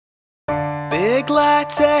Big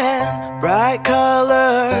lights and bright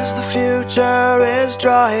colors, the future is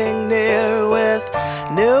drawing near with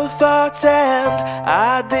new thoughts and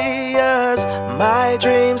ideas. My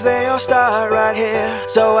dreams, they all start right here.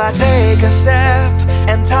 So I take a step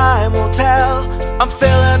and time will tell. I'm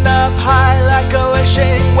filling up high like a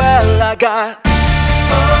wishing well. I got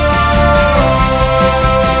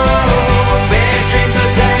big dreams to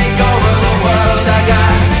take over the world. I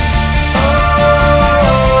got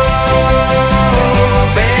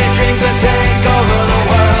big dreams to take over the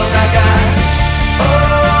world. I got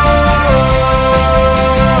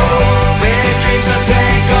big dreams to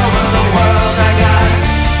take over the world. I got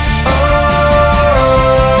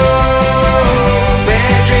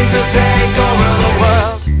big dreams to take over the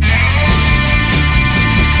world.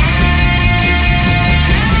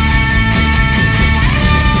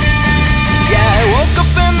 Yeah, I woke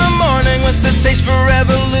up in the morning with a taste for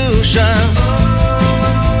revolution.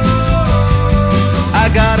 I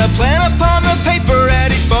got a plan upon the paper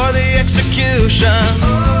ready for the execution.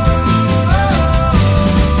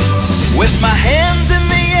 With my hands in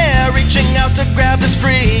the air, reaching out to grab this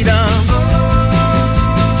freedom.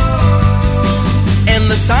 And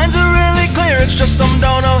the signs are really clear, it's just some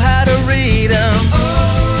don't know how to read them.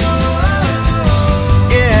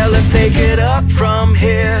 Yeah, let's take it up from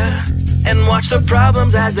here and watch the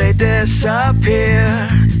problems as they disappear.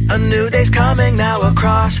 A new day's coming now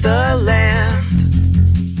across the land.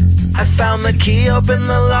 I found the key, open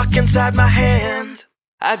the lock inside my hand.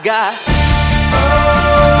 I got